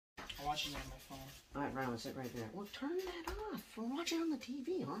watching it on my phone. Alright, Rylan, sit right there. Well, turn that off. We're watching on the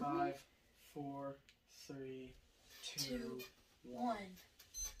TV, aren't we? 5, 4, 3, 2, 1. Wait.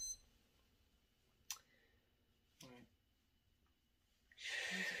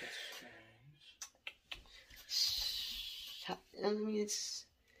 That's a bit strange. I mean, it's...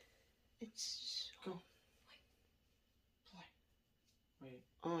 Go. Play. Wait.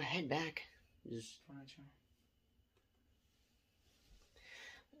 Oh, head back. Just... Fortnite.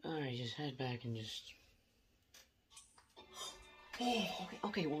 Alright, just head back and just... Oh,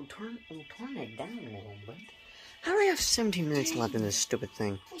 okay, we'll turn it down a little bit. How do I have 17 minutes left in this stupid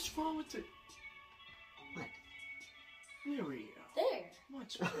thing? What's wrong with it? What? There we go. There.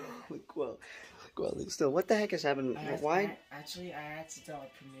 Much better. well, still, what the heck is happening? Why? Actually, I accidentally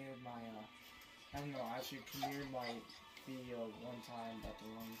premiered my, I don't know, I actually premiered my video one time at the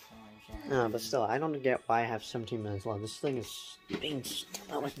wrong time. So No, but still, I don't get why I have 17 minutes left. This thing is being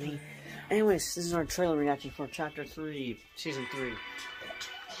still with me. Anyways, this is our trailer reaction for Chapter 3, Season 3.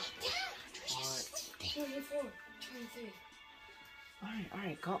 24, 23.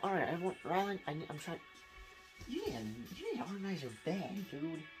 Alright, everyone, Rylan, I'm trying... You need to organize your bed, dude.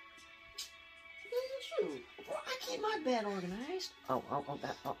 Look at you. I keep my bed organized. 10,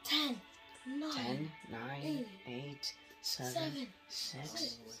 9, 10, 9, 8, 7,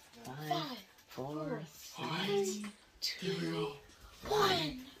 6, 5, 4, 3, 2,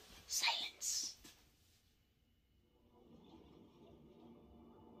 1. Silence.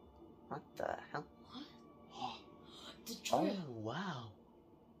 What the hell? What? The trail. Oh, wow.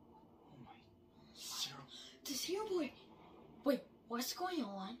 Oh my. Zero. The Zero Boy. Wait, what's going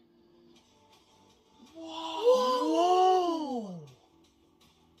on? Whoa!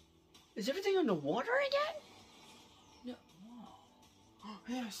 Is everything underwater again? No. Wow.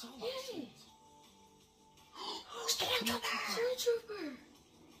 Yeah, I saw that. Yay! Stormtrooper!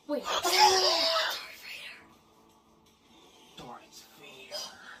 Wait. Darth Darth Vader.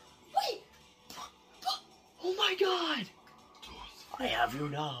 Wait! Oh my god! I have you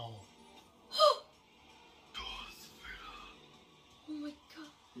now. Darth Vader. Oh my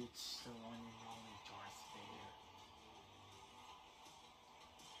god. It's the one and only Darth Vader.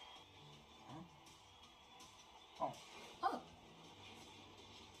 Huh? Oh. Oh.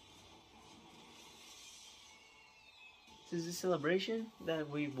 This is a celebration that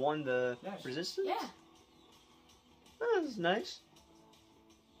we won the resistance? Yeah. Oh, that's nice.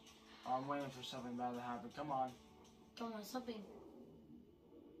 I'm waiting for something bad to happen. Come on. Come on, something.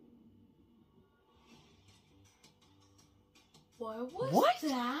 What was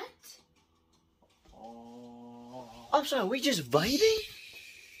that? Oh. I'm sorry, we just vibing?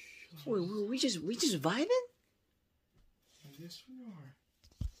 We just vibing? Yes, we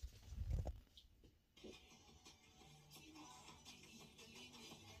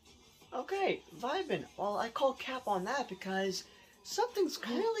are. Okay, vibing. Well, I call cap on that because something's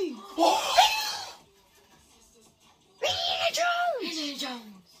clearly... Indiana Jones! Indiana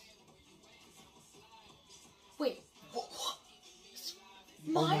Jones. Wait. What?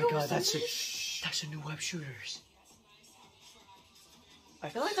 Oh my god, that's a new web shooters. I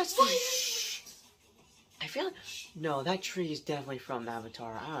feel like that's the... I feel like... No, that tree is definitely from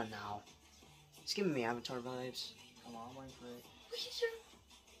Avatar. I don't know. It's giving me Avatar vibes. Come on, I'm waiting for it.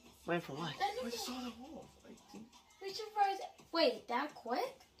 Waiting for what? I saw the wolf. We should rise. Wait, that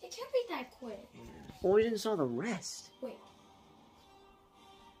quick? It can't be that quick. Well, we didn't saw the rest. Wait.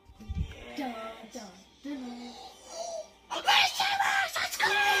 Yes. Dun, dun, dun. Let's go!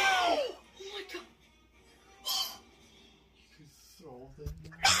 Oh my god. You could throw them.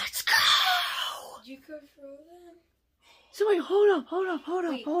 Let's go! You could throw them? So wait, hold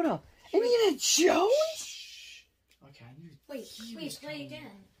up. Indiana Jones? Okay, I need Wait, play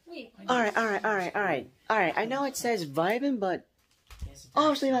again. Wait. Alright. I know it says vibing, but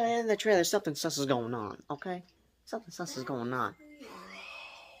obviously by the end of the trailer, something sus is going on, okay? Something sus is going on.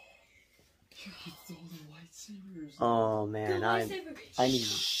 You could throw the lightsabers. Oh man, I need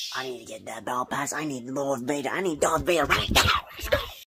to get that battle pass. I need Lord Vader. I need Darth Vader right now. Let's go.